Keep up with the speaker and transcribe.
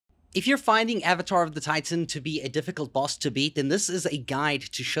If you're finding Avatar of the Titan to be a difficult boss to beat, then this is a guide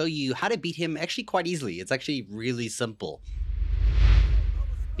to show you how to beat him actually quite easily. It's actually really simple.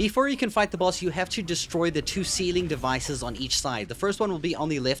 Before you can fight the boss, you have to destroy the two sealing devices on each side. The first one will be on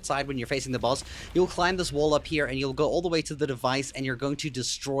the left side when you're facing the boss. You'll climb this wall up here and you'll go all the way to the device and you're going to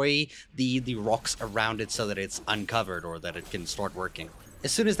destroy the rocks around it so that it's uncovered or that it can start working.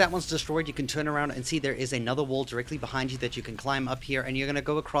 As soon as that one's destroyed, you can turn around and see there is another wall directly behind you that you can climb up here, and you're going to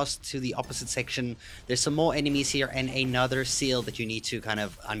go across to the opposite section. There's some more enemies here and another seal that you need to kind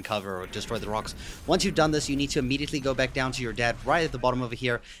of uncover or destroy the rocks. Once you've done this, you need to immediately go back down to your dad right at the bottom over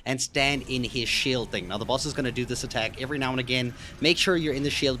here and stand in his shield thing. Now the boss is going to do this attack every now and again. Make sure you're in the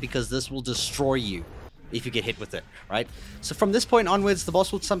shield because this will destroy you if you get hit with it, right? So from this point onwards, the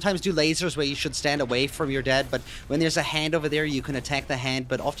boss will sometimes do lasers where you should stand away from your dad, but when there's a hand over there, you can attack the hand,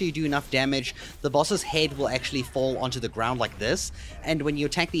 but after you do enough damage, the boss's head will actually fall onto the ground like this, and when you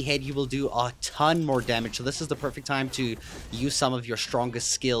attack the head, you will do a ton more damage, so this is the perfect time to use some of your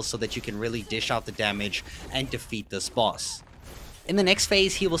strongest skills so that you can really dish out the damage and defeat this boss. In the next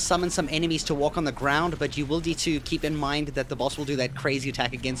phase, he will summon some enemies to walk on the ground, but you will need to keep in mind that the boss will do that crazy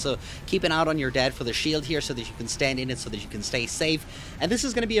attack again, so keep an eye out on your dad for the shield here so that you can stand in it so that you can stay safe. And this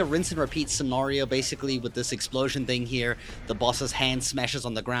is going to be a rinse and repeat scenario, basically, with this explosion thing here. The boss's hand smashes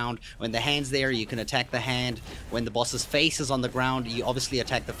on the ground. When the hand's there, you can attack the hand. When the boss's face is on the ground, you obviously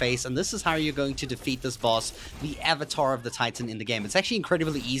attack the face, and this is how you're going to defeat this boss, the Avatar of the Titan in the game. It's actually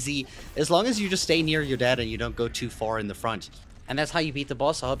incredibly easy, as long as you just stay near your dad and you don't go too far in the front. And that's how you beat the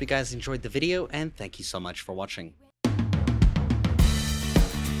boss. I hope you guys enjoyed the video, and thank you so much for watching.